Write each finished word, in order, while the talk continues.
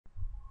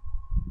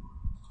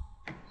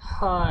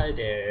Hi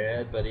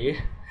there, buddy.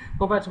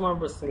 Welcome back to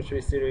my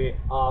Symmetry series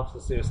of the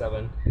Series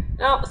 7.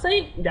 Now,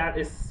 saying that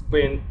it's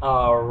been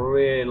a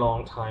really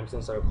long time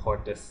since I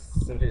record this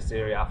Symmetry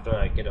series after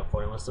I get a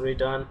 4th anniversary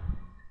done.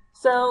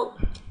 So,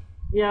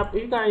 yeah,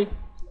 if you guys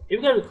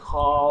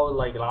recall,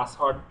 like last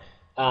part,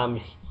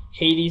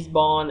 Heidi's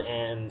born,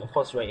 and of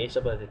course, right age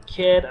up as a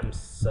kid. I'm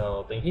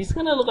so thinking he's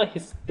gonna look like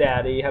his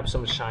daddy, have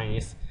some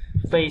Chinese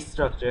face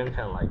structure, and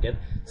kind of like it.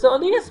 So I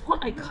think that's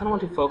what I kind of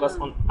want to focus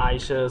on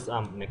Aisha's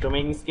nectar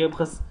making skill,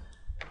 because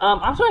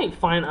after I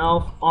find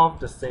out of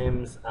the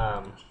Sims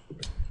I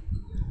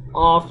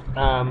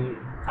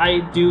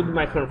do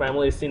my current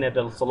family, seeing that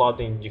there's a lot of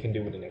things you can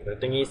do with the nectar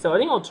thingy. So I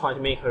think I'll try to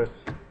make her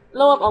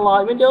level up a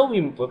lot. Even though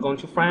we're going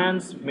to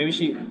France, maybe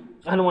I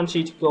kind of want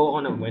she to go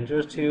on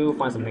adventures to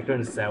find some nectar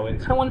and sell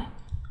it. I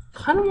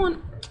kind of want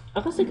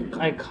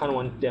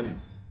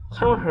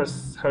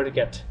her to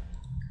get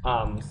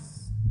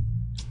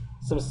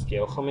some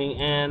skill coming,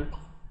 and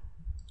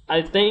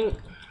I think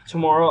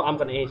tomorrow I'm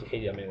gonna age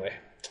Heidi anyway.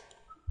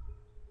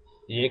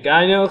 Yeah,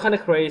 I know, kind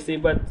of crazy,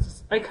 but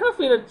I kind of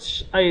feel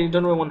that I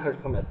don't really want her to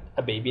become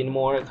a baby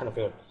anymore. I kind of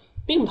feel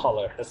being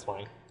taller, that's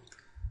fine.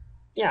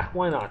 Yeah,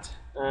 why not?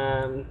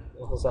 Why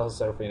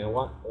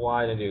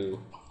did you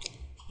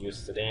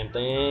use the damn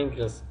thing?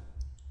 Because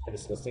I'm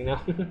disgusting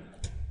now.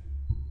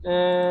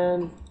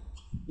 And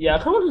yeah, I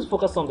kind of want to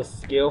focus on the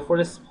skill for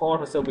this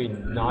part, so we're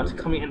not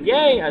coming in.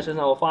 Yay! I just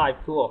level 5,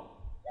 cool.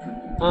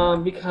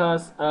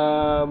 Because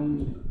I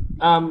kind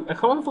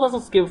of want to focus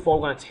on skill before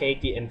we're gonna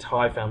take the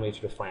entire family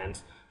to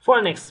France for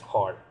the next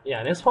part.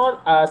 Yeah, next part,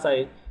 as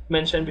I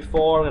mentioned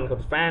before, we're gonna go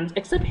to France,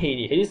 except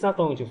Heidi. Heidi's not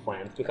going to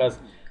France because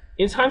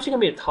in time she's gonna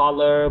be a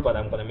toddler, but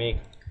I'm gonna make.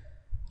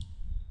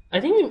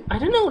 I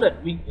don't know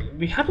that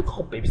we have to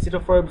call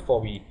babysitter for her before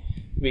we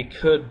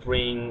could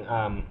bring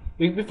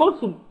before we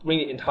could bring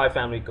the entire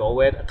family go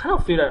with. I kind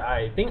of feel that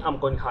I think I'm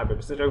going to hire a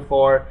babysitter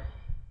for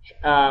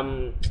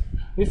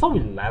before we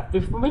left. We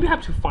maybe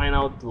have to find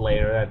out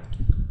later that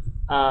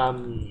I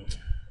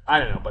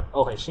don't know, but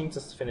okay, Shing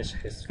just finished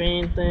his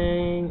faint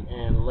thing,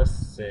 and let's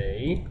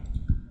see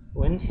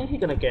when is he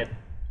gonna get.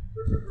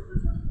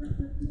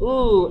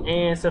 Ooh,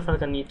 and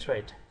Stephanie need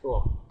trait.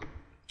 Cool.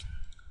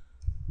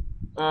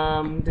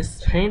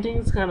 This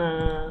painting's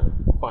kinda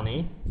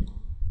funny.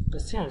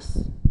 But yes,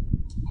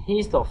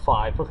 he's still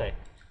 5. Okay,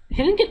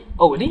 he didn't get.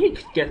 Oh, did he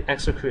get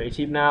extra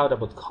creative now? That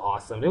would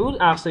cost him. It would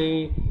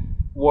actually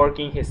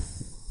working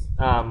his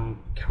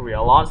career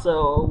a lot.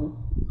 So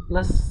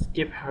let's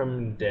give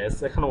him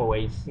this. I kind of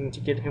waiting to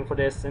get him for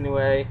this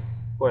anyway.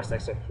 Where's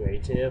extra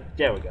creative?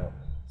 There we go.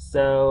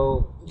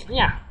 So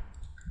yeah,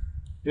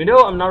 you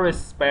know I'm not really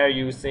spare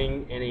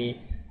using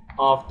any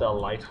of the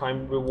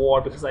lifetime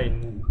reward because I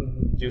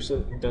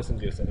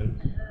doesn't use it.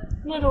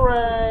 Little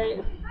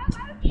Ray,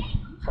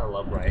 I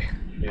love Ray,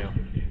 you know.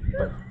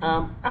 But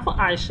after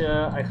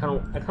Aisha, I kind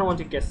of want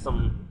to get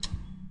some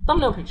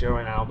thumbnail picture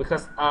right now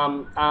because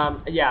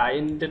yeah,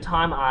 in the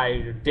time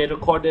I did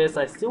record this,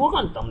 I still work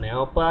on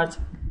thumbnail, but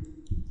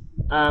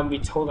we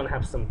totally gonna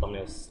have some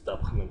thumbnail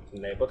stuff coming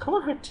from there. But come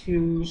on her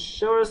to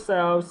show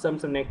herself some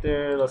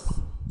nectar.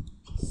 Let's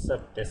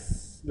set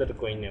this little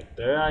green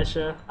nectar,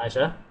 Aisha.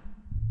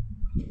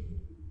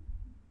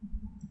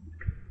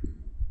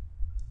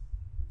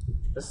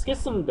 Let's get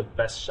some of the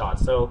best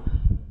shots. So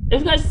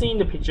if you guys seen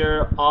the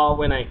picture of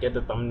when I get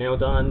the thumbnail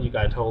done, you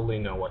guys totally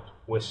know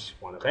which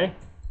one, okay?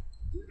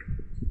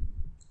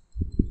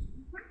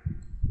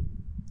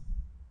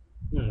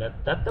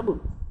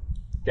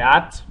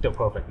 That's the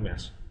perfect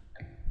match.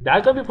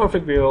 That's gonna be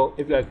perfect view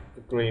if you guys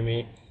agree with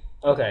me.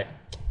 Okay.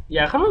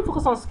 Yeah, kind of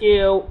focus on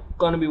skill,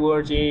 gonna be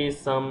worthy.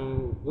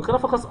 We're gonna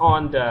focus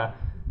on the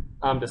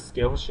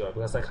skill for sure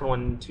because I kinda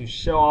want to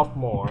show off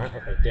more.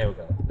 Okay, there we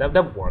go. That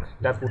would work.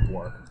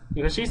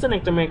 Because she's the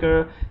nectar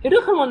maker. You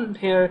do come on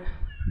here.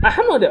 I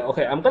have no idea.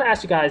 Okay, I'm gonna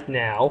ask you guys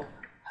now.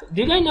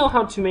 Do you guys know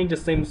how to make the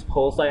Sims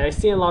pose? Like I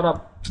see a lot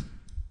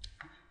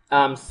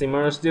of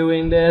simmers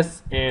doing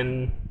this,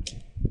 and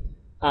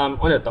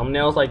on the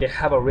thumbnails, like they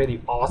have a really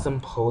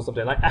awesome pose of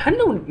it. Like I had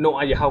no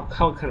idea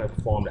how can I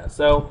perform that.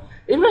 So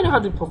if you know how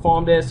to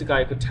perform this, you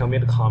guys could tell me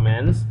in the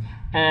comments.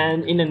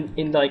 And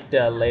in like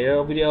the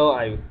later video,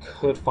 I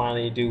could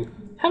finally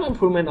have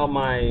improvement on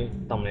my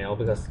thumbnail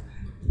because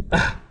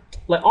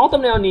like all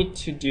thumbnail need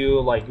to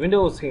do like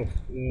Windows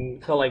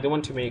like they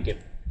want to make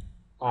it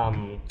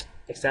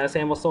exact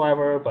same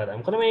whatsoever. But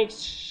I'm gonna make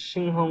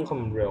Xing Hong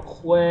come real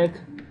quick.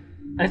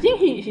 I think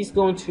he's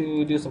going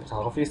to do some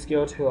photography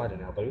skill too. I don't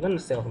know, but we're gonna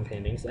sell some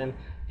paintings. And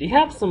do you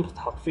have some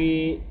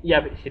photography?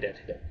 Yeah, he did.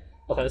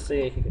 Okay, let's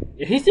see.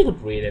 He still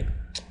could read it.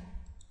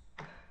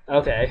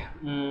 Okay,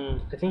 I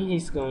think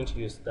he's going to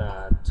use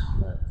that.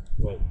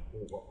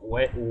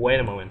 Wait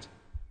a moment.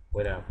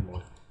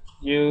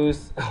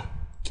 Use.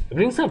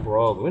 Everything's not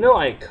broke. We know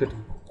I could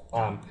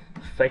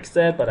fix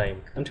it, but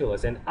I'm too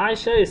lazy. And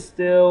Aisha is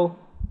still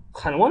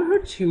kind of want her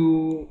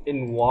to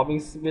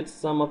involving with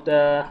some of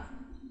the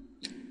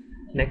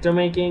nectar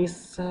making.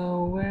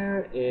 So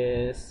where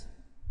is?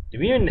 Do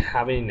we even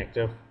have any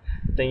nectar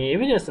thingy?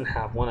 If he doesn't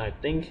have one, I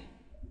think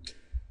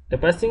The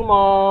best thing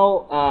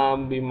about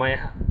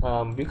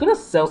we're gonna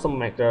sell some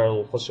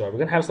nectar for sure. We're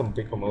gonna have some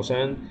big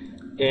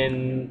promotion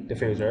in the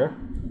future.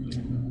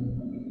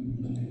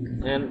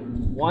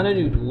 And why don't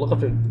you look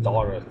after your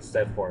daughter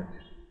instead for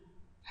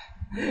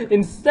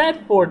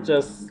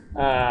just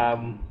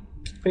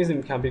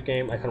playing computer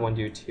game? I kind of want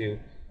you to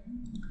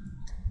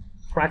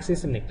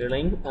practice some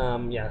nectarling.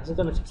 Yeah, so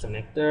gonna take some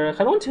nectar. I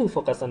kind of want to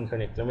focus on her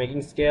nectar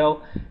making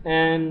skill,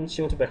 and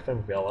she went to back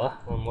from Villa.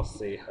 Let's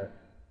see her.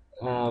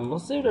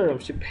 Let's see the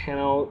ship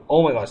panel.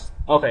 Oh my gosh.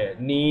 Okay,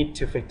 need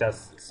to fix that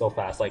so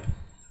fast. Like,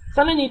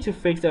 kinda need to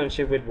fix the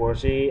ship with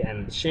Warji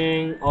and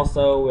Xing,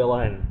 also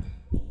Willa and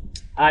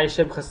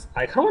Aisha, because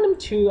I kinda want them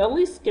to at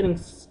least getting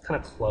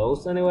kinda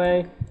close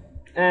anyway.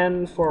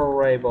 And for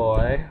Ray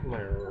Boy, my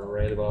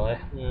Ray Boy,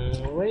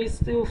 Ray's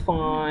still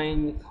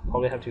fine.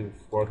 Probably have to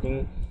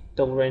working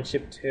double range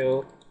ship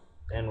too.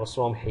 And what's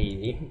wrong,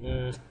 Heidi?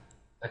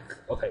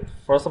 Okay,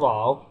 first of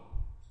all,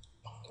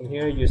 come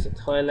here, use the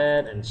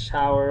toilet and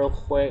shower real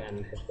quick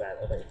and hit bed.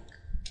 Okay.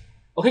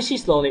 Okay,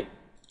 she's slowly.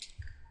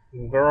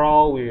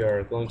 Girl, we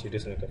are going to do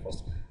something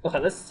first. Okay,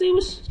 let's see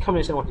which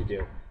combination I want to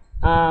do.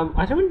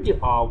 I don't want to do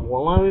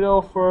one line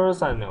video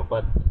first, I don't know,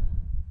 but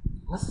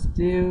let's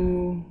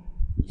do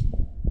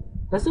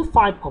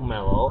 5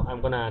 pomelo.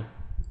 I'm gonna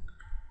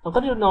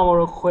do normal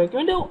real quick,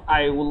 even though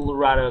I would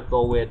rather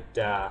go with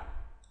the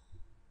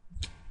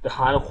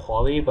higher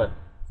quality, but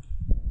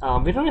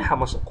we don't really have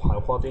much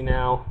higher quality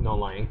now, no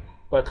lying.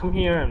 But come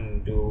here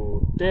and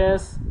do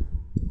this.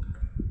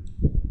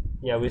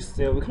 Yeah, we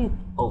can.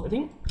 Oh, I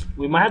think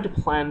we might have to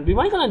plan. We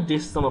might gonna do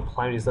some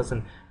plan this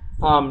doesn't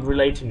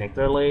relate to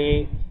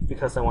Nectarly,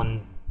 because I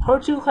want her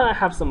to kind of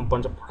have some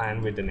bunch of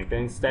plan with the Nectar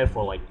instead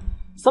for like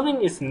something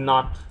is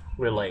not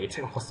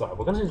related whatsoever.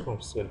 We're gonna just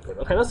swim through.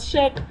 Okay, let's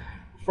check.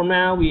 From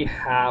now we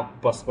have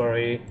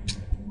Busberry,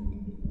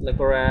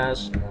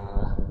 Licorice,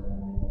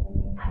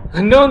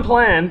 unknown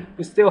plan.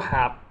 We still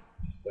have.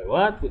 Wait,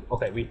 what?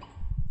 Okay, we.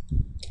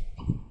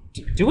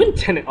 Do we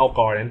intend it out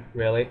garden?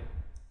 Really?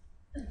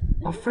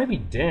 I'm afraid we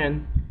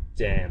didn't.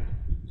 Damn.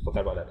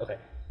 Forgot about that. Okay.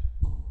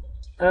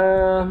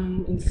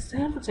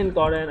 Instead of tin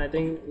garden, I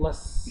think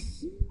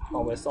let's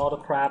harvest all the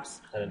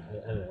crabs. I don't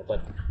know,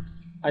 but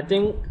I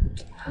think.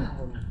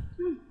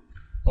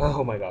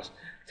 Oh my gosh.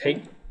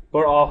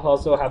 But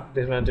also have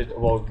the advantage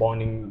of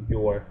bonding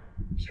your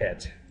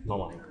cat. Not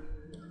mine.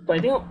 But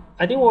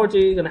I think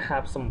we're gonna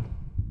have some.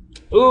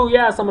 Oh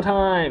yeah,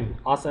 summertime.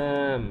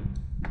 Awesome.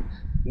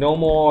 No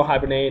more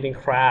hibernating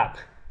crap.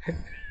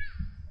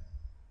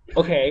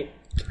 Okay,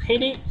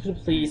 Heidi, could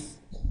you please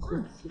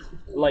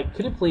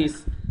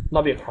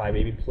not be a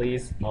crybaby,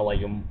 please? Not like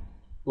you,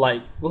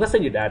 we're gonna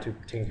send your dad to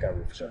take care of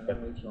you for sure. But,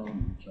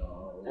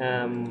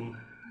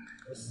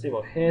 let's see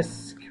about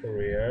his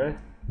career.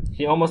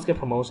 He almost get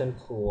promotion,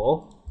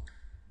 cool.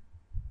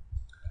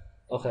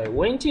 Okay,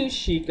 wait until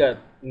she got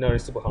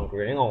super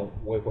hungry. Oh,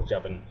 wait, good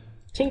job and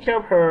take care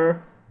of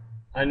her.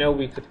 I know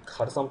we could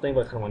cut something,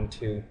 but I kind of want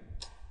to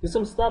do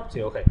some stuff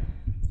too. Okay,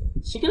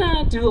 she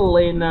gonna do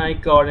late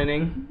night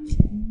gardening.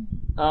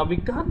 We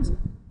got.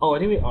 Oh, I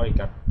think we already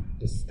got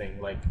this thing.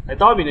 Like, I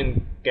thought we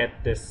didn't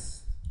get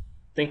this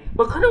thing,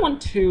 but kind of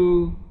want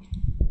to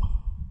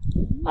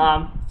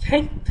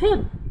take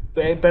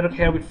better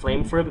care with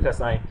flame fruit,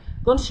 because I'm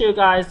going to show you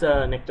guys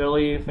the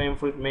nectarly flame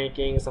fruit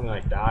making, something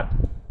like that.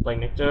 Like,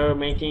 nectar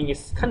making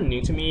is kind of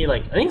new to me.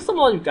 Like, I think some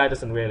of you guys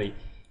doesn't really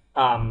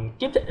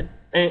give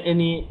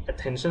any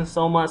attention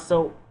so much.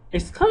 So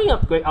it's coming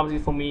up great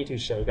opportunity for me to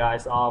show you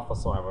guys off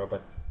whatsoever.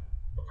 But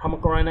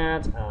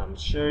pomegranate,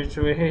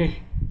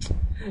 cherry,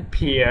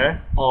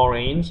 pear,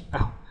 orange.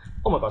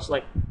 Oh my gosh!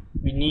 Like,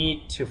 we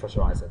need to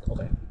fertilize it.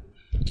 Okay.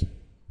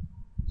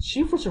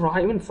 Should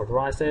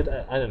fertilize it?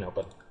 I don't know,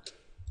 but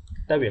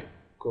that'd be a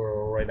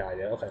great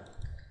idea. Okay.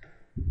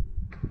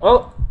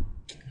 Oh,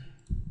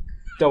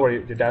 don't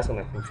worry, your dad's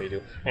gonna come for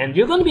you. And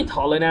you're gonna be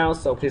taller now,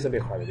 so please don't be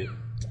crybaby.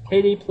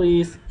 Heidi,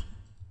 please.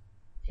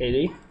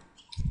 Heidi.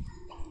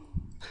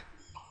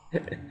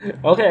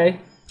 Okay.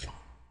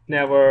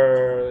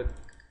 Never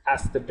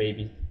ask the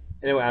baby.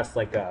 Never ask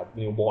like a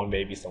newborn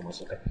baby so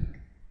much. Okay.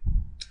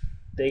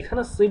 They kind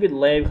of sleep it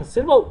late.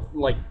 Consider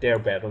like their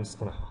bedroom's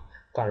kind of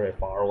very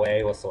far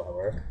away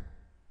whatsoever.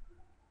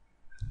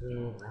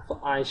 For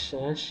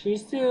Aisha,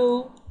 she's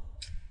still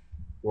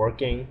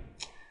working.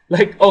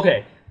 Like,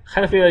 okay,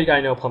 kind of feel like I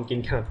know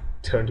Pumpkin kind of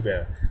turned to be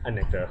a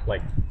nectar,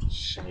 like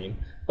shame.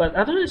 But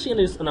after that, she can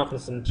use enough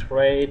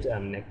concentrate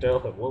nectar.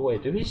 Okay,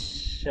 wait, did we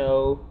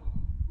show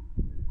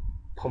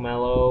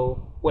pomelo?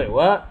 Wait,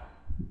 what?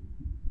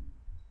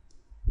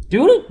 Do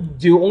you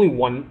do only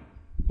one?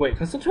 Wait,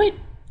 concentrate?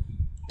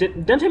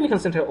 Didn't tell me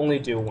concentrate only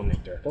do one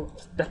nectar.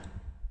 That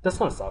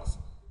kind of sucks.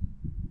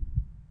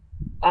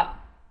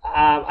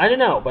 I don't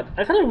know, but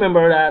I kind of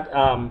remember that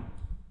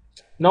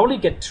normally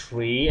get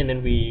 3, and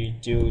then we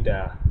do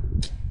the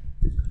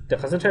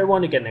concentrate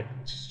one. You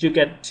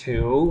get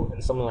 2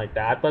 and something like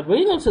that. But when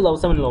you go to level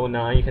 7, level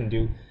 9, you can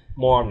do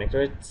more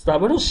nectar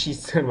stuff. I know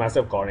she's doing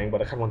massive gardening,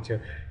 but I kind of want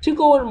to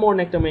go with more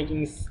nectar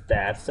making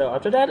instead. So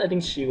after that, I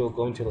think she will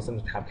go into listen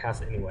to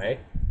Tapcast anyway.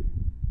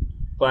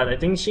 But I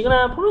think she's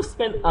gonna probably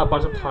spend a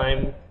bunch of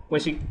time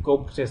when she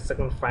go to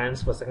second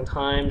France for a second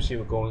time. She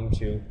was going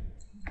to,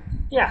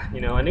 yeah, you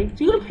know. I think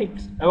she's gonna pick.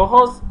 Of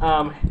course,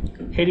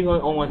 Heidi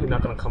going on one who's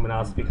not gonna come in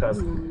us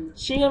because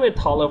she's gonna be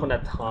taller from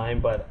that time.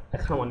 But I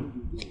kind of want.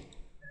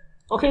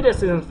 Okay, this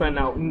season friend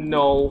now.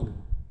 No,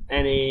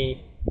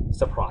 any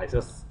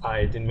surprises.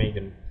 I didn't make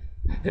them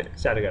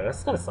share together.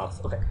 That kind of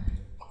sucks. Okay.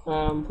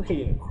 Put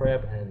Heidi in the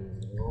crib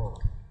and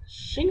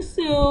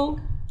Xingxiu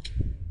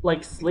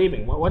like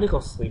sleeping. Why do you go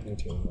sleeping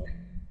too?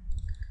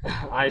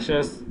 I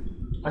should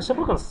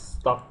probably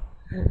stop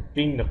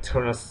being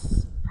nocturnal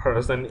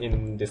person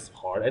in this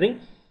part. I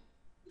think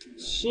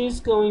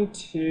she's going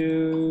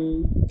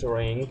to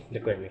drink the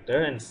Great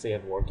Nectar and see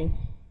it working.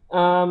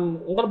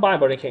 I'm gonna buy a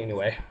birthday cake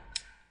anyway.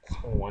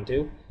 I want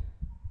to.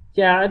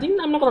 Yeah, I think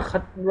I'm not gonna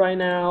cut right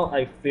now.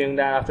 I feel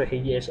that after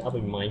Heidi age up,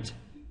 we might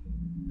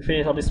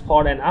finish up this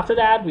part, and after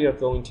that, we are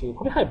going to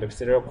probably hire a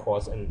babysitter, of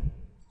course. And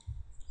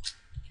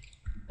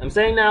I'm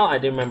saying now, I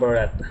didn't remember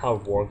that how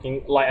it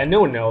working. Like I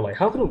know, like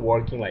how could it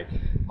working? Like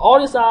all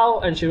this out,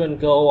 and she wouldn't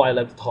go. I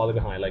left the toilet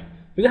behind. Like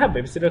we could have a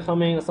babysitter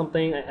coming or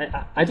something.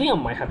 I think I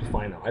might have to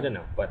find out. I don't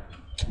know, but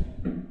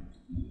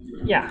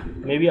yeah,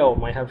 maybe I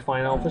might have to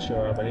find out for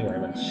sure. But anyway,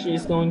 but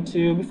she's going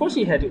to before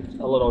she had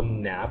a little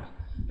nap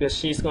because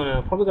she's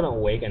probably gonna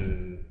wake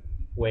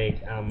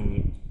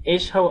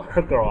age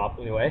her girl up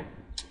anyway.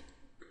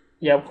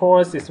 Yeah, of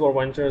course, it's World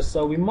Adventures,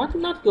 so we might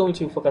not going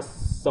to focus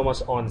so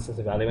much on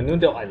Sister Valley. Even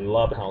though I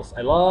love the house,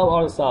 I love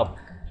all the stuff.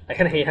 I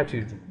kind of hate have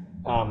to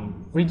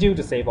redo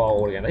to save all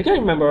over again. I can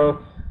remember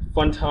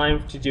one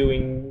time to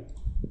doing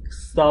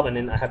stuff and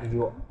then I have to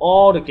do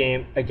all the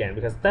game again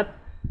because that's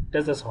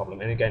the problem.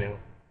 And again,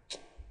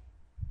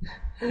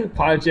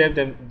 Fire Jam,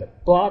 then the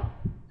blood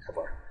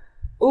cover.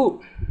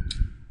 Ooh,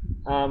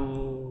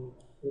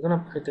 we're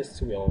gonna put this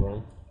to wheel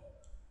room.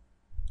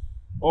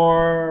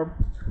 Or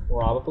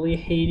probably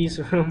Heidi's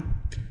room,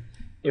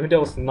 even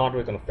though it's not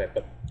really gonna fit.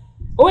 But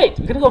oh wait,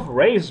 we're gonna go for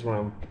Ray's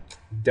room.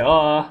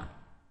 Duh.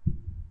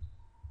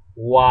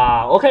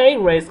 Wow. Okay,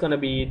 Ray's gonna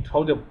be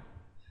probably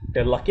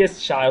the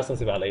luckiest child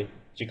since Valley.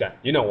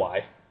 You know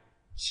why?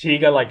 She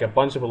got like a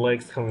bunch of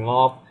legs coming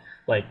off,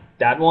 like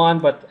that one.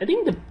 But I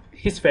think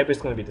his favorite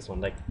is gonna be this one,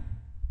 like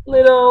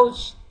little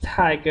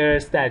tiger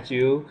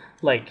statue.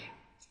 Like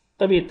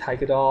that'll be a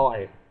tiger doll.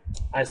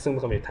 I assume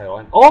it's gonna be a title.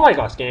 And oh my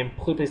gosh, game,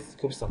 please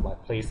stop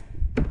that, please.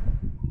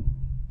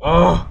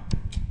 Ugh,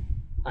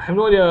 I have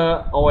no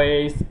idea.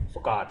 Always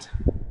forgot,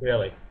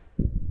 really.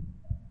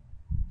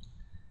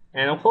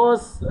 And of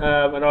course,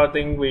 another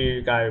thing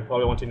we guys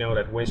probably want to know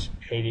that which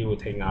Heidi will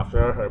take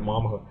after her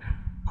mom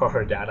or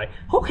her dad. Like,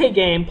 okay,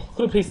 game,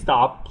 could you please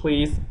stop,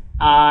 please?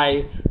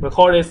 I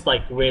record this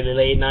like really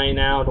late night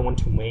now. I don't want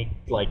to make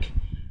like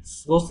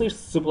go sleep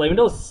super late. Even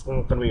though it's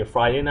gonna be a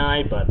Friday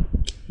night, but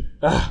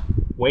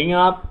waking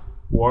up.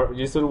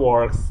 Usually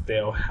work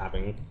still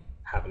happening.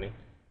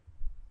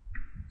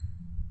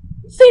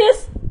 See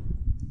this?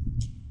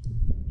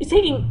 It's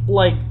taking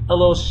like a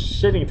little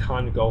shitting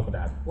time to go for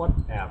that.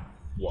 Whatever.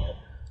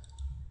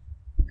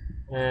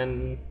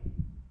 And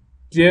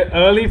the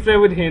early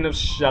favorite hint of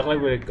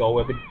chocolate will go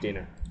with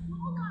dinner.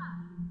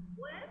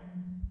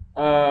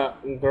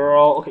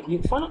 Girl, okay,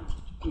 you find out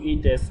you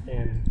eat this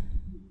and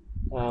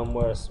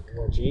where's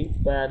G?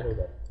 Bad or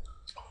bad?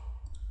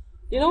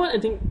 You know what? I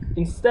think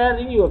instead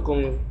you are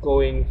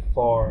going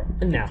for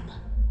a nap.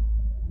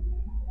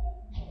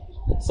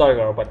 Sorry,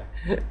 girl, but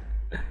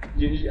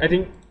I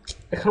think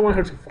I kind of want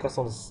her to focus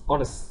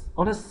on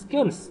a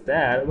skill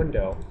instead.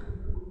 Window.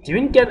 Do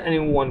you get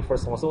anyone for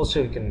someone so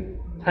she can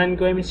plan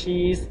grain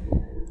cheese?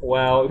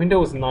 Well, even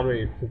though it's not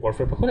really worth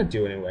it, but I'm gonna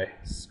do it anyway.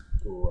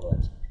 Screw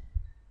it.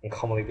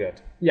 Uncommonly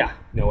good. Yeah,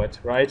 know it,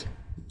 right?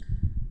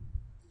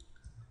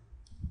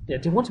 Yeah,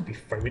 they want to be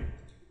friendly.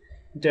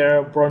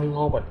 They're burning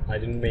home, but I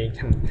didn't make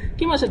them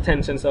give much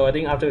attention. So I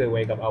think after they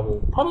wake up, I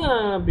will probably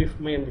gonna be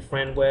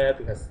friend with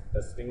because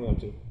that's the thing we're gonna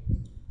do.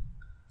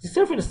 Is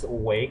Seraphine is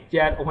awake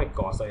yet? Oh my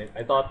gosh!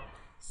 I thought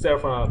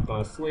Seraphine was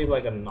gonna sleep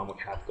like a normal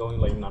cat, going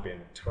like not being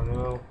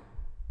nocturnal.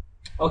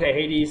 Okay,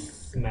 Hades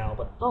smell,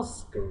 but I'll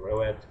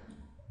screw it.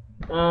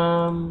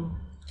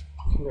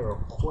 Real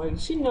quick.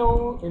 Does she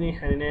know any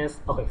handiness?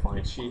 Okay,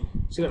 fine. She's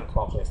gonna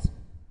clock this.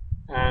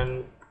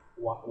 And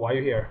why are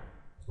you here?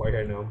 Why are you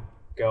here now?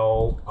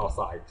 Go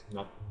outside,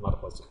 not a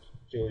place.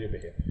 She'll be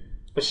here.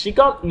 But she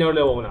got no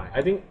level 9.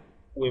 I think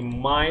we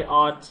might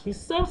ought to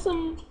sell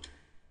some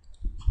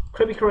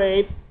creepy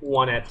crate.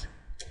 Want it.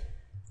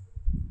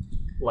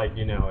 Like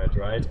you know it,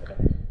 right? Okay.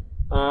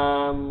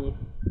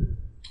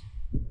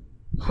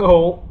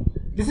 Oh,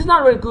 this is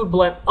not really good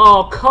blend.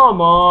 Oh, come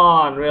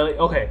on, really?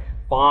 Okay,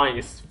 fine.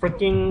 It's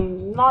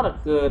freaking not a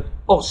good.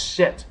 Oh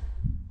shit.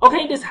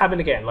 Okay, this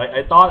happened again. Like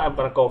I thought I'm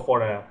gonna go for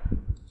the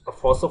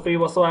philosophy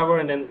whatsoever,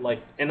 and then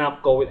like end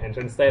up go with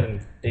enter instead,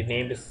 and they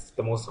named this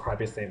the most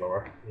crappiest name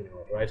ever. You know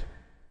it, right?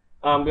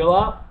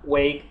 Willa,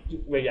 wake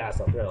your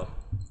ass up, really.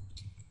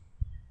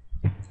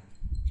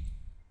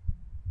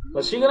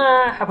 But she's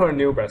gonna have her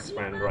new best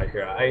friend right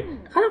here. I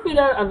kind of feel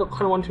that I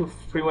kind of want to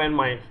prevent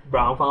my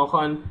brown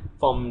falcon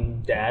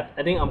from death.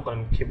 I think I'm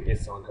gonna keep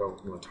it on her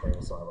inventory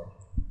whatsoever.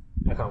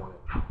 I kind of want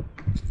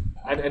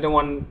it. I don't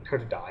want her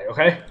to die.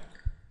 Okay.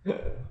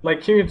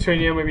 Like King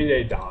Trinium, maybe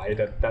they die.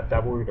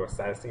 That would be the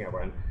saddest thing ever.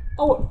 And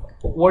oh,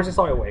 Wargy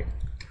saw awake.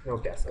 No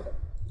guess. Okay.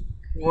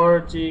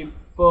 Wargy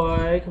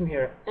boy, come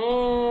here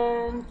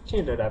and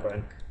change the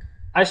diaper.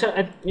 I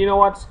should. You know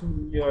what?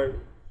 You're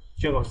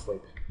going to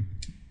sleep.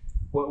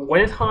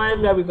 When it's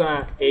time that we're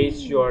gonna age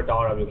your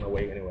daughter, we're gonna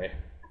wake anyway.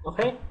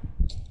 Okay?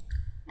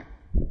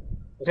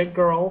 Okay,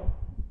 girl.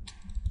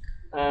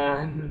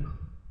 And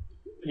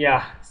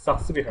yeah,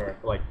 sucks to be her.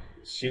 Like,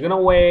 she's gonna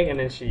wake and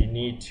then she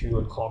need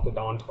to clock the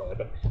dawn toilet.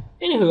 But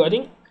anywho, I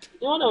think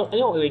I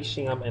know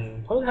waking up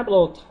and probably have a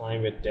little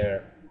time with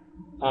their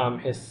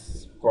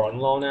his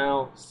brother-in-law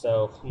now.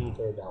 So come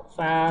through that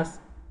fast.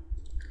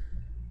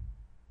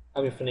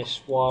 I will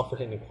finish walk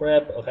in the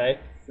crib. Okay.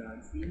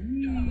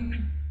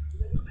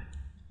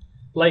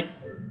 Like,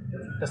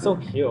 that's so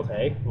cute,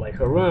 okay? Like,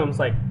 her room's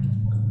like,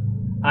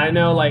 I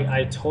know, like,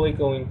 I totally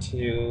going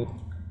to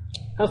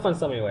have fun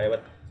some anyway,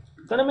 but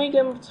gonna make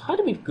them try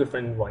to be good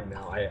friends right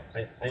now. I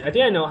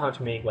think I know how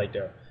to make, like,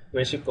 their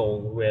relationship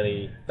go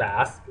really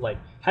fast. Like,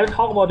 have to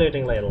talk about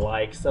everything they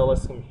like, so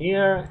let's come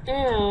here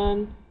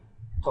and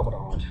talk about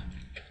art.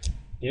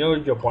 You know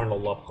you're born to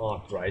love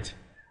art, right?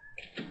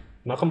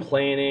 Not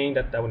complaining,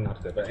 that would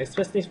not good, but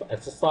especially for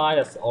exercise,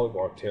 that's all we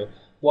work to.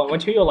 When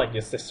to your, like,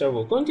 your sister,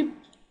 we're going to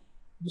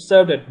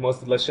serve the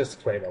most delicious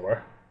crepe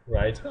ever,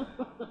 right?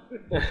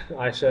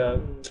 I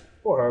should,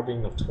 for her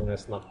being nocturnal,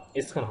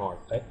 it's kind of hard,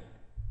 right?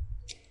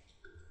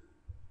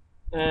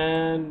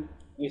 And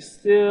we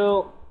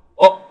still,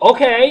 oh,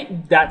 okay,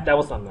 that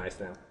was not nice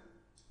now.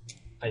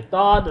 I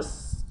thought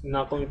this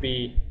not going to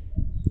be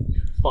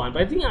fun,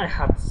 but I think I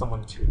had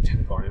someone to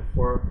tend garden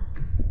for.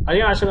 I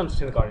think I should have to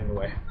tend garden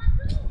anyway.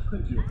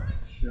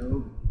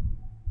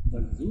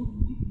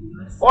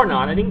 Or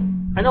not, I think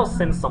I know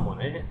send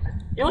someone.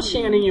 You know,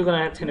 Shing, I think you're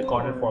gonna tend the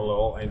garden for a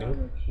little, I think,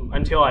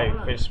 until I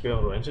finish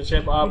building a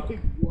relationship up.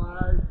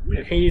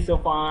 Heidi's still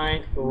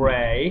fine.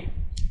 Ray's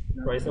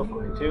still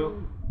fine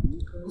too.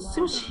 Let's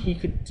see what he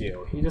could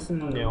do. He doesn't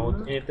know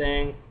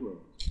anything.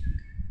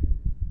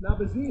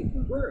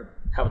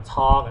 Have a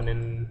talk and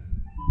then,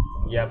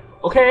 yep.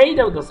 Okay,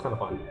 that was kind of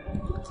fun.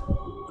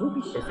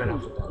 We're friends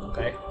after that,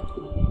 okay?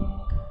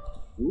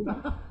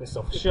 It's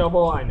so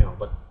showable, I know,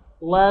 but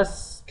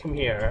let's come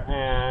here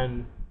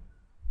and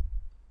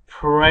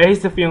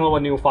praise the feeling of a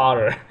new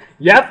father.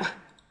 Yep.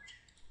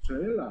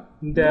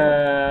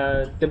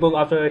 The book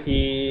after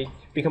he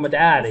become a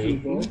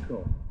daddy.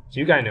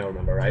 You guys know,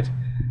 remember, right?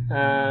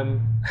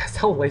 That's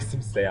how late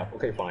to stay up.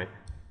 Okay, fine.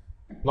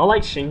 Not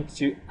like Shing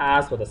to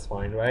ask, but that's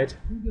fine, right?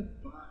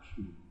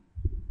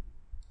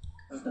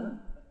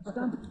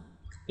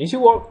 You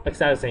should work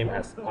exactly the same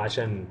as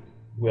Asha and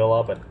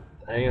Willa, but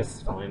I think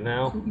it's fine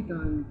now.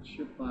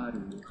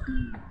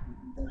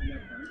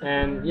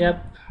 And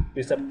yep,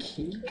 there's a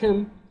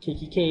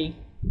Kiki.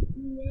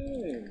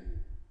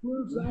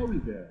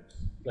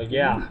 Like,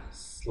 yeah,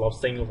 love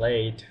staying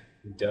late.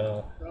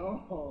 Duh.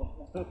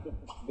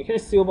 We can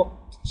still.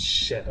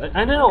 Shit, I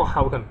don't know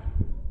how we can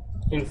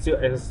instill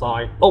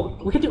exercise. Oh,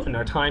 we can do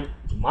another time.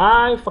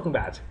 My fucking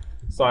bad.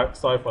 Sorry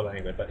for the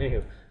language, but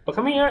anywho. But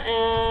come here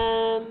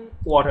and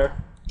water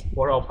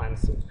all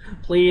plants,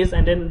 please.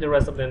 And then the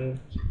rest of them,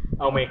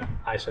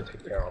 I should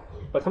take care of.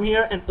 But come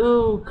here and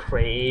ooh,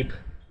 crepe.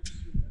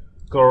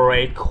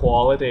 Great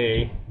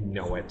quality.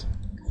 Know it.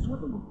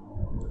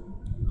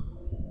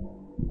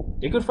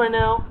 You good friend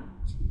now?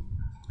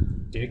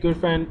 You good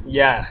friend?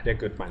 Yeah, they're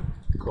good friend.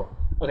 Cool.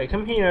 Okay,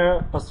 come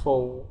here. First of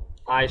all,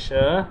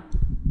 Aisha.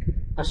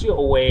 Are you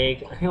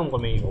awake? I think I'm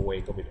gonna make you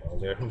awake a bit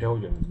earlier. I know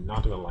you're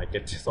not gonna like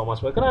it so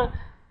much. We're gonna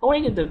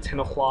awake at the 10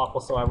 o'clock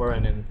whatsoever,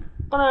 and then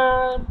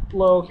gonna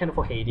blow candle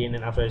for Heidi, and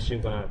then after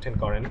she's gonna tend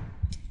garden.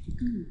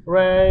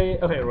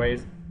 Ray's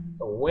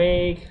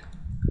awake.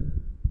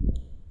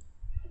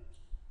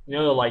 You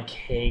know you like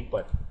cake,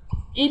 but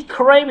eat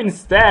crepe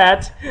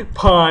instead.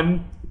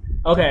 Pun.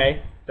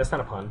 Okay, that's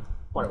not a pun.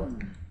 Whatever.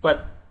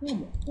 But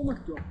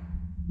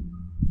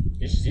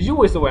did you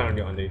waste away on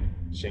the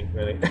Shing,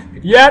 really?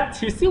 Yet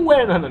he's still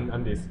wearing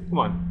on this. Come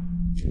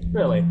on,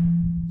 really.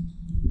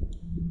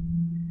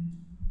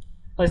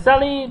 Like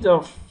sadly,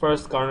 the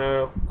first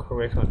gardener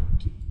correct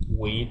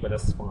weed, but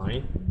that's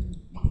fine.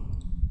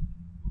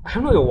 I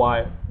don't know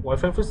why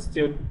Frankfurt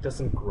still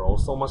doesn't grow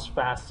so much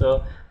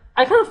faster.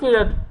 I kind of feel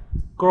that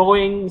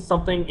growing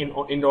something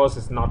indoors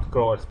is not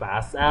grow as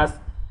fast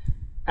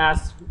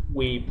as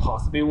we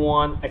possibly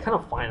want. I kind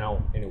of find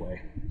out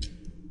anyway.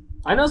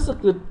 I know it's a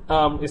good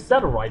is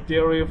that the right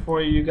theory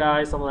for you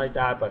guys, something like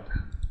that, but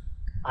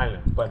I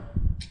don't know. But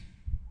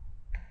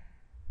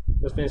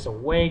let's finish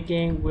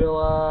awaking. We'll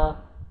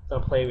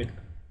gonna play with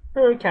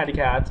her catty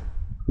cat.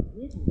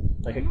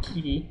 Like a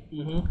kitty.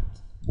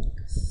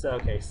 So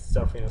okay,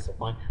 surfing is so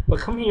fine. But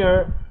come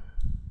here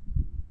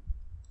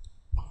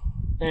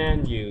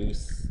and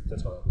use the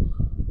toilet.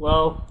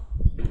 Well,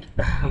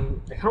 I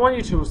kind of want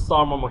you to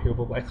start more here,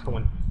 but I kind of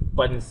want,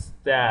 but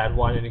instead,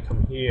 why don't you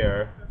come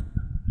here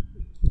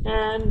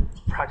and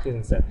practice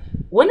instead?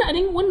 I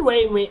think one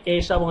way we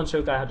aged up on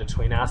show I had the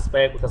twin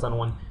aspect because I don't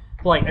want,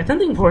 like, I don't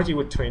think Virgie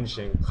with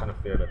twinching kind of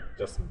feel that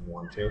doesn't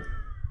want to.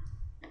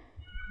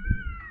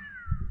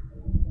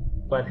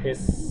 But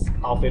his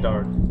outfit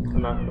are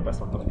not the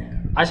best one. Okay,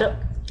 I should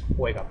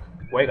wake up,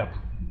 wake up.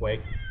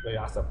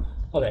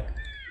 Okay.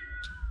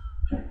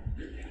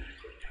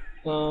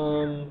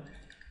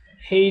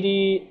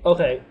 Heidi.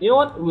 Okay, you know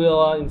what?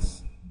 We'll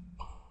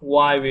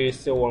why we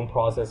still won't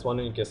process. Why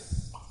don't you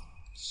just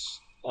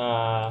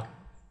not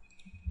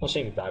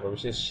change the diaper, we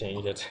just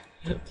change it.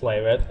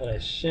 Play with. Okay,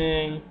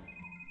 change.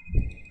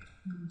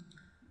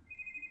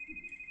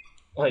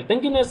 Okay,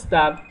 thank goodness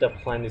that the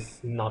plant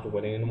is not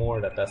waiting anymore.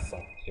 That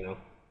sucks, you know.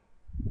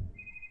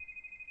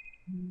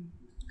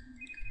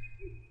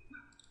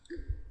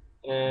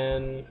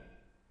 And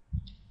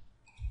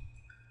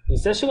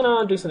instead, she's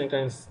gonna do something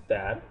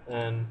instead.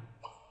 And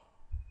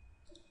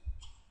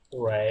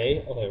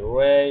Ray, okay,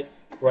 Ray.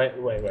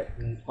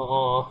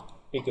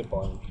 Be good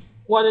boy.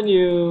 Why don't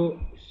you?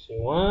 She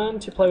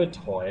want to play with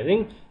toy. I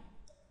think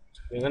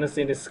we're gonna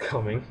see this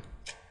coming,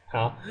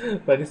 huh?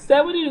 But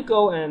instead, we need to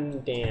go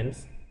and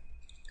dance.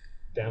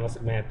 Damn, was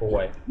a mad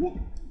boy.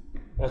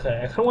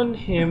 Okay, I kind of want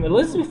him, at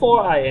least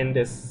before I end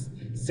this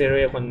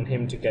series, I want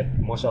him to get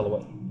martial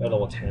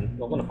level 10.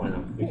 We're gonna find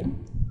out if we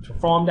can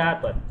perform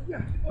that, but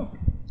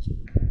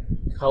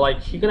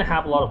like he's gonna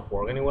have a lot of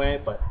work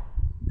anyway. But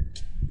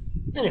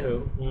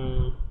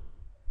anywho,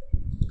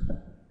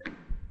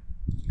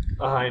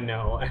 I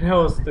know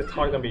the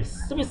talk gonna be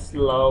a bit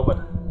slow,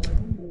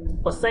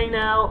 but saying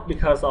now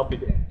because of the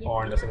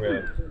horn doesn't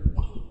really.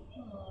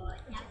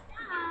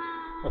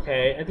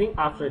 Okay, I think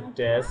after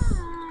this,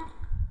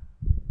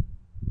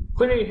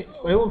 we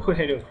will put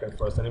Heidi in crib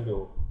first, and then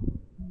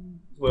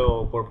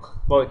we'll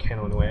blow the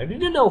candle anyway. I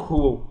didn't know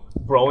who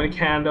blowing the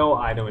candle.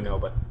 I don't know,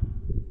 but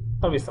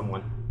probably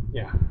someone.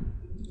 Yeah,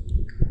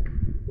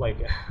 like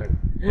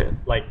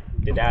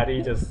the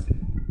daddy just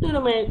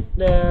make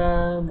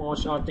the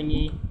motion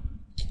thingy.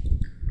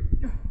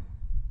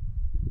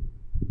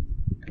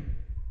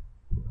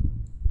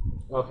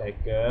 Okay,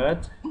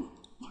 good.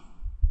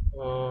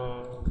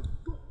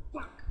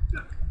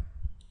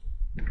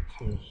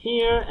 Come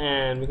here,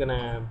 and we're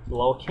gonna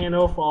blow a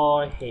candle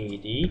for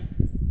Heidi.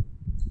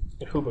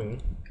 And who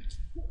bring?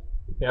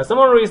 Yeah, some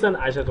other reason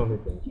I just don't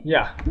bring.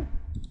 Yeah.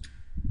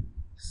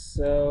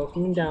 So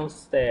coming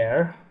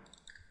downstairs.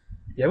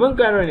 Yeah, we won't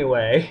get her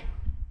anyway.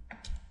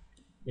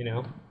 You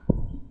know.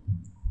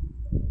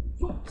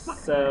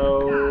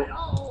 So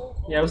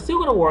yeah, we're still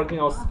gonna work on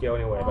our skill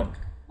anyway, but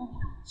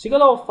she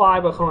got level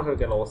 5, but I want her to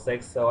get level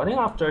 6. So I think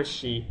after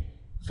she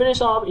finish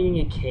off eating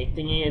a cake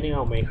thingy, I think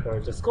I'll make her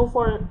just go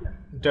for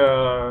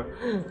the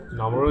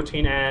normal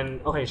routine.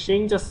 And okay,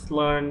 Shing just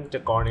learned the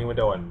gardening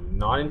window and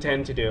not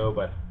intend to do,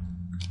 but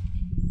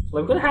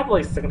we're gonna have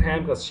like second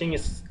hand because Shing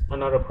is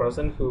another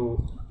person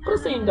who gonna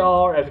stay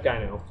indoor. Every guy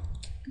I know.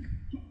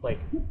 Like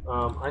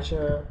I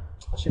should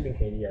bring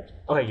Heidi yet.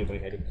 Okay, you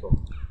bring Heidi,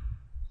 cool.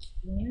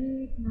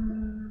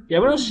 Yeah,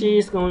 I know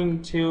she's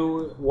going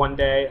to one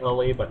day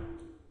early, but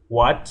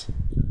what?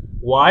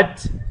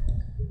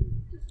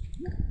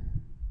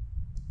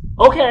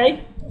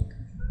 Okay.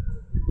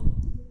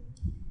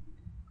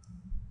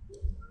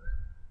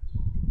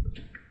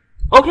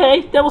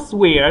 Okay, that was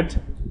weird.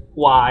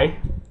 Why?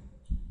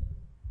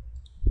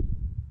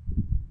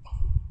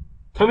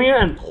 Come here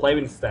and play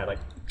instead. Like,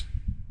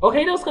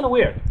 okay, that was kind of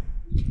weird.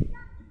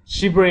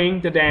 She bring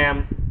the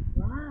damn.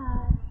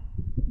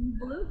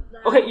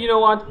 Okay, you know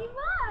what?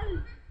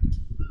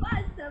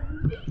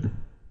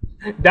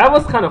 That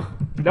was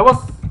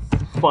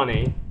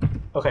funny.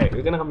 Okay,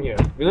 we're gonna come here.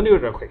 We're gonna do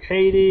it real quick.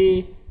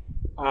 Heidi,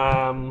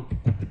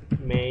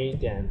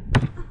 Maiden.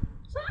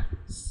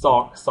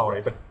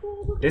 Sorry, but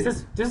this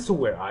is too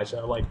weird.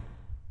 Aisha, like,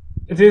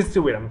 this is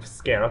too weird. I'm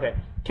scared. Okay,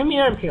 come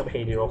here and pick up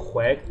Heidi real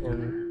quick.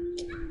 And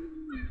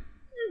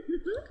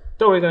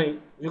so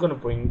you're gonna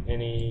bring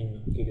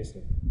any goodies.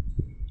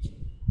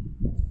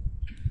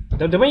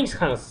 The wing's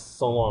kind of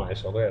so long,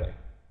 Aisha. Really,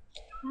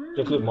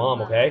 you're a good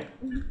mom, okay?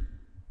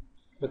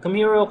 But come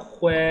here real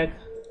quick.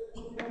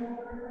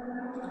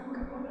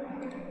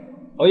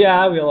 Oh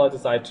yeah, we all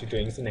decide to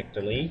drink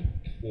nectarly.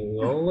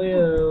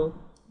 Cool.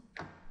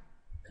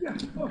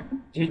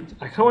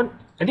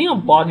 I think I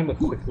bought him a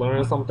quick learn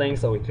or something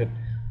so we could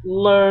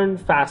learn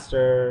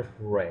faster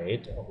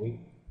rate.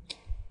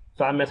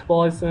 Fast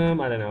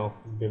metabolism, I don't know.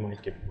 We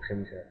might give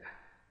him here.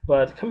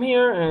 But come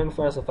here and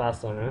first a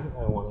fast learner.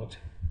 I want it.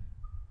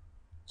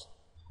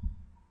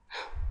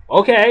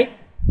 Okay.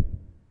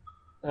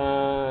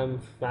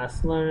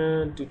 Fast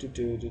learner.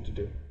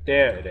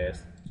 There it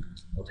is.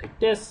 I'll take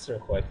this real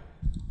quick.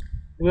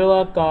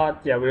 Willa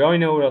got, yeah, we already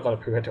know Willa got a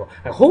preventer.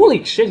 And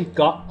holy shit, she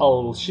got a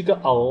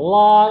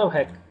lot of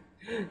heck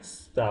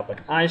stuff.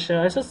 But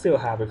Aisha still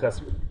have it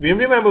because we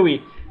remember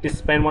we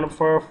spent one of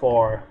her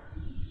for,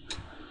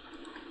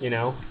 you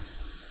know.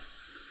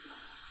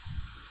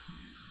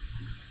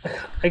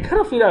 I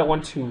kind of feel that I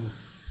want to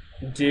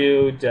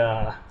do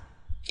the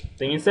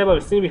thing instead,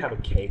 but we have a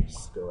cape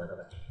spirit of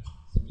it.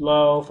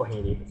 Slow for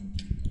Heidi.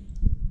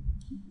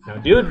 Now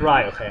do it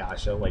right, okay,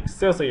 Asha. Like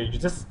seriously, you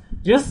just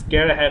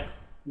scared the heck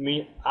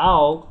me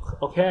out,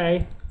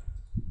 okay?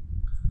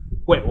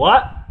 Wait,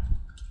 what?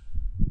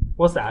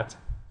 What's that?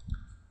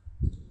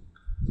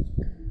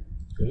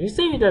 Did you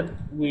say that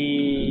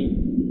we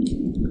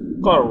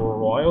got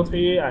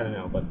royalty? I don't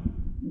know, but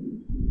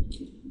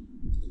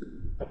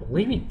I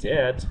believe we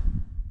did.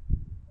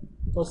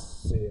 Let's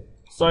see.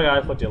 Sorry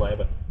guys for delay,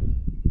 but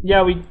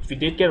yeah, we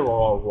did get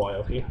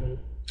royalty.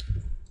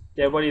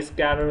 Everybody's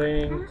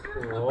gathering.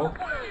 Cool.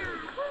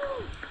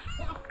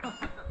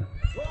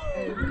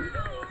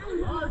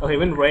 Okay,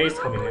 when Ray's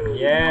coming in,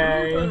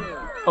 yay!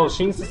 Oh,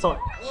 Xing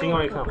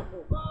already come.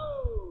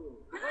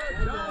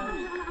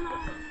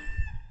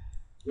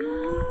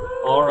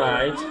 All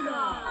right.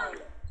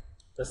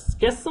 Let's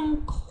get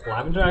some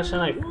climate direction.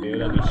 I feel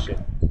that we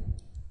should,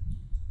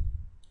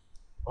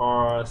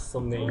 or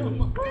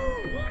something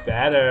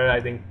better.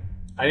 I think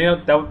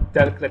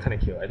that kind of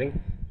cute. I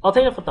think I'll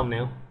take it for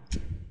thumbnail.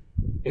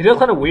 It is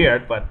kind of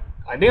weird, but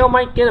I think I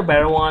might get a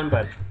better one.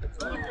 But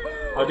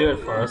I'll do it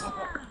first.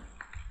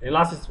 The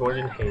last is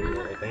Virgin Heidi,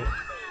 I think.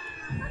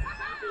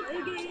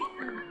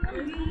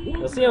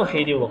 Let's see how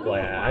Heidi look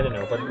like. I don't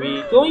know, but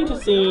we're going to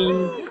see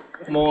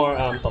more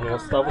thumbnail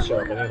stuff for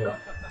sure. But anyway,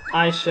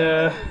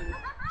 Aisha,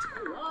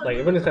 like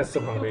everyone's kind of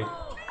super hungry.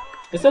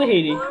 Is that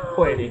Heidi?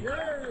 Poor Heidi.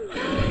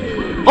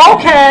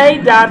 Okay,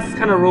 that's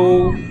kind of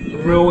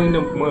ruining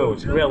the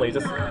mood. Really,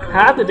 just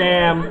have the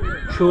damn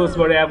choose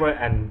whatever,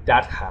 and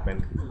that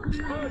happened.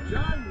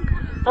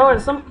 Oh,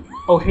 and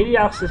Heidi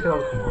actually come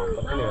on.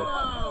 But anyway,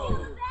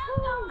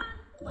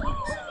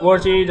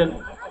 Warji,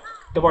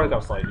 the bar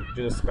got slide.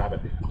 You just grab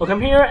it. I'll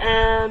come here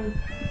and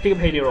pick up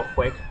Heidi real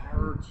quick.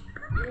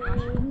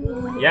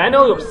 Yeah, I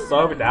know you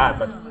observed that,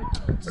 but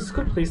just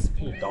could please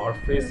be dark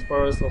freeze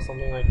first or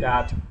something like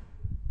that.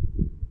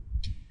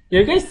 Yeah,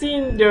 you guys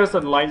seen there's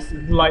a line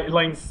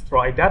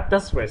strike.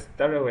 That's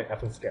really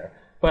effing scary.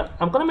 But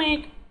I'm gonna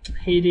make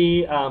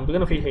Heidi. We're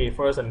gonna feed Heidi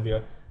first, and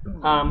we're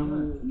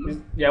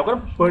yeah, we're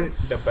gonna put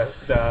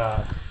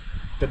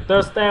the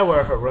third stair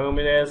where her room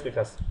is,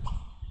 because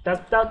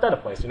that's the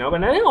place, you know.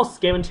 But I think I'll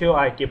skip until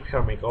I give her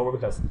a makeover,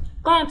 because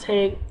it's gonna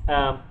take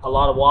a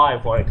lot of while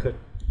before I could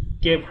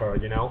give her,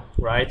 you know,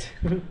 right?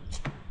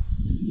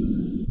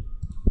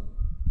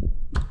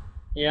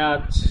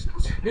 Yeah,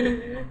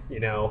 you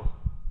know,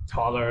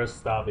 taller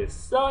stuff is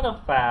sort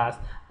of fast.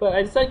 But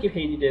I decided to give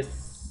Heidi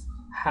this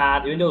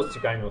hat, even though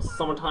it's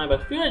summertime.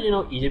 But I feel like, you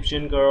know,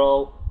 Egyptian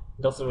girl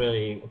doesn't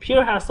really appear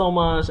to have so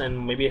much,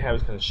 and maybe her hair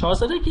is kind of short,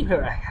 so I did give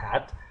her a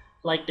hat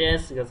like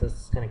this because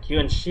it's kind of cute.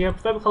 And her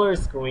favorite color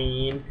is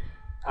green,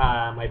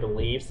 I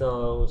believe,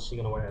 so she's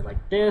gonna wear it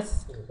like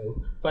this.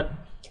 But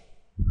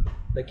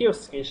the give a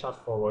screenshot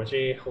for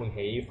Roger holding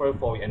Heidi before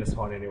we end this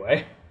part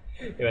anyway.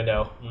 Even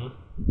though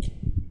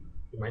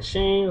my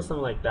chain or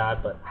something like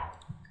that, but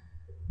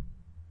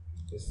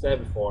I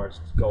said before,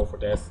 just go for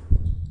this.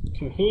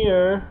 Come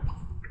here.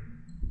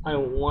 I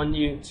want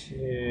you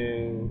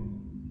to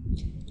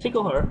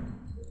tickle her.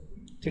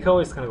 Tickle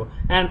is kind of cool.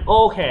 And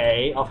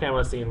okay, off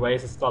camera scene,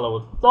 raise the scholar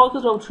with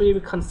Focus Row 3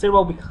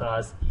 considerable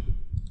because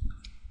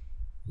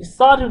he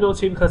started Row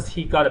 3 because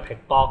he got a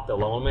pickpocket the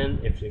Lowman,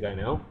 if you guys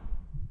know.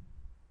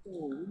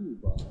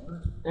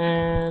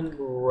 And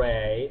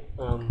Ray,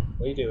 what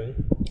are you doing?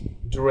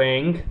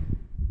 Drink.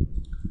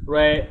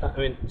 Ray,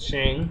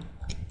 Shang.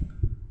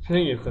 I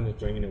think you're gonna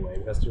drink anyway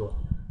because you're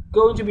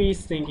going to be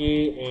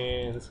stinky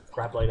and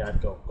crap like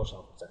that. Go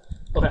shop.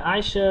 Okay,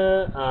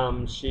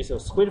 Aisha, she's a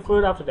squid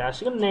fruit. After that,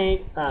 she's gonna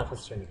name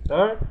concentrating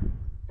third.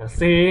 And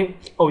see,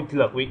 oh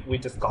look, we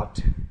just got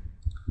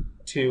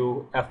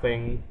two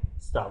effing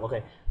stuff.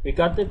 Okay, we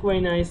got the gray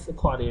nice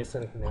qualities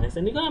and nice,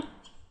 and you're gonna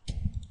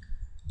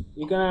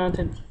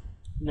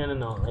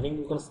no. I think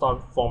we're gonna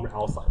start forming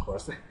outside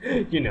first.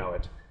 You know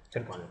it.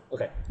 10 point.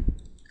 Okay.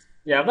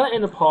 Yeah, I'm gonna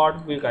end the part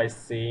with you guys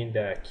seeing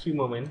the cute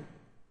moment.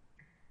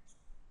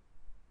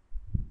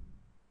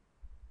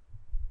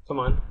 Come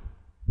on.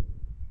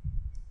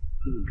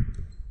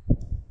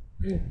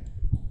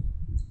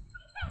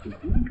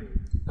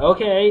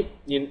 Okay,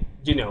 you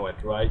know it,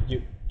 right?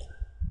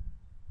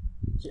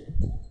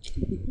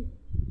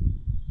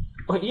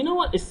 Okay, you know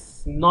what?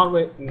 It's not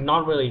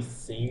really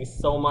seeing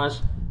so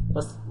much.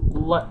 Let's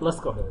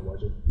go ahead,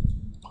 watch it.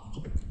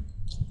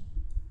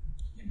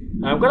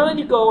 I'm gonna let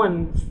you go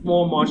and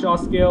more martial art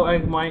skill. I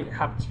might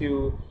have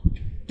to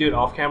do it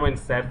off camera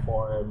instead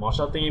for a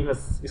martial art thing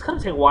because it's gonna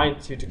take a while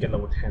to get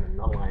level 10. I'm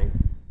not lying.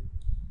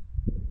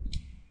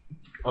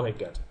 Okay,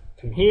 good.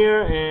 Come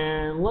here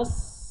and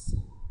let's.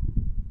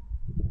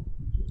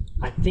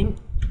 I think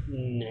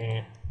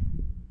nah.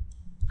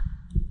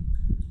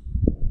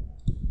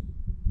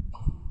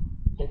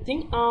 I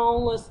think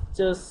let's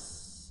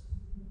just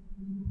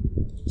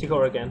take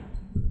over again.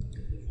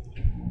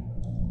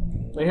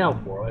 Like how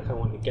work. I kind of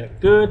want to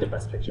get the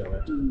best picture of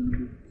it.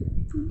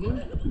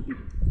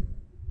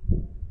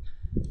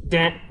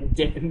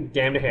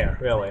 Damn the hair,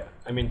 really.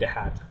 I mean the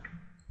hat.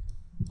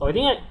 Oh, I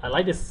think I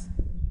like this.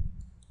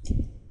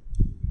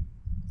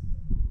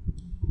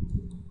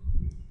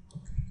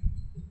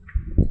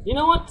 You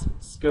know what?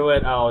 Screw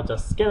it. I'll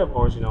just get an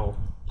original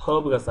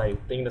pearl because I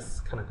think that's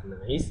kind of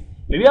nice.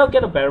 Maybe I'll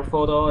get a better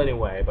photo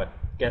anyway, but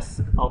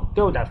guess I'll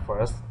go with that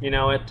first. You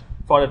know it,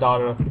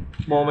 father-daughter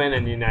moment,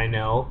 and then I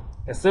know.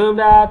 Assume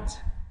that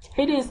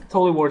Heidi is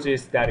totally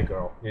Warji's daddy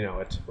girl. You know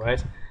it,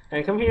 right?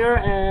 And come here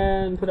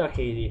and put a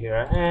Heidi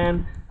here.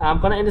 And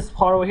I'm gonna end this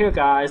part over here,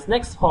 guys.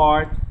 Next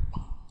part,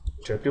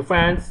 trip to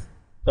France,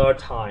 third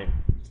time.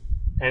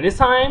 And this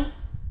time,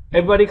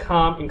 everybody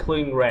come,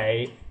 including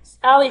Ray.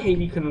 Sally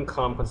Heidi couldn't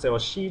come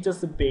because she's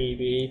just a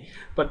baby.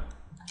 But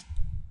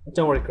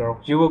don't worry,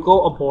 girl. You will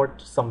go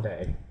aboard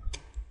someday.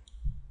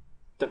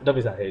 Don't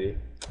be sad, Heidi.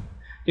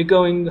 You're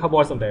going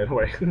aboard someday. Don't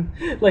worry.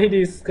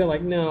 Lady's kind of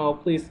like, no,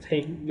 please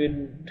take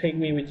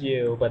me with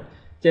you. But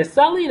yeah,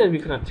 sadly that we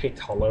couldn't take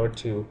toddler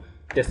to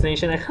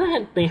destination. I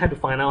kind of think I had to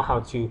find out how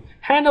to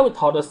handle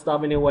toddler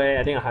stuff anyway.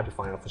 I think I had to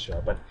find out for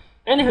sure. But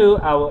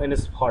anywho, I will end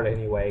this part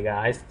anyway,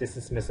 guys. This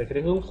is Mr.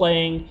 Critical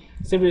playing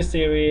Simple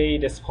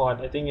Series. This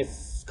part I think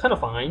is kind of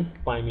fine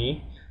by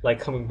me, like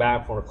coming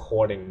back for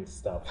recording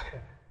stuff.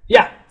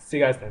 Yeah, see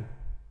you guys then.